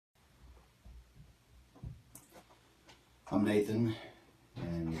I'm Nathan,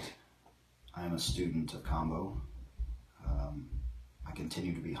 and I am a student of Kambo. I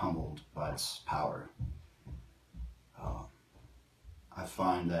continue to be humbled by its power. I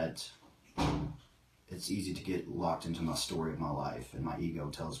find that it's easy to get locked into my story of my life, and my ego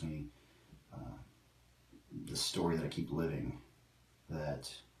tells me the story that I keep living that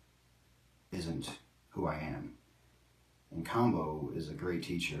isn't who I am. And Kambo is a great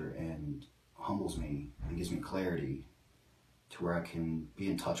teacher and humbles me and gives me clarity to where I can be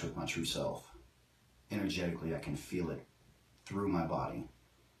in touch with my true self. Energetically, I can feel it through my body.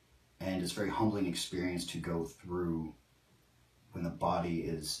 And it's a very humbling experience to go through when the body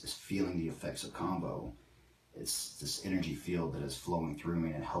is feeling the effects of Kambo. It's this energy field that is flowing through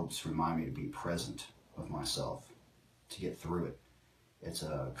me, and it helps remind me to be present with myself, to get through it. It's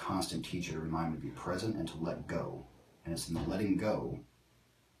a constant teacher to remind me to be present and to let go. And it's in the letting go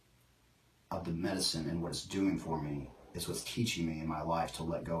of the medicine and what it's doing for me is what's teaching me in my life to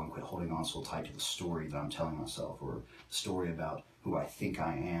let go and quit holding on so tight to the story that I'm telling myself, or the story about who I think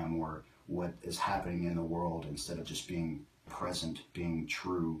I am, or what is happening in the world, instead of just being present, being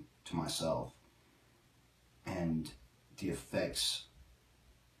true to myself. And the effects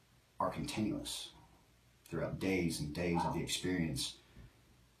are continuous throughout days and days of the experience.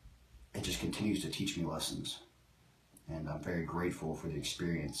 It just continues to teach me lessons. And I'm very grateful for the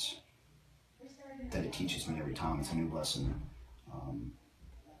experience that it teaches me every time. It's a new lesson.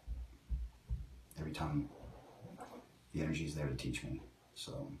 Every time the energy is there to teach me.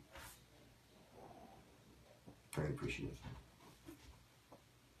 So, very appreciative.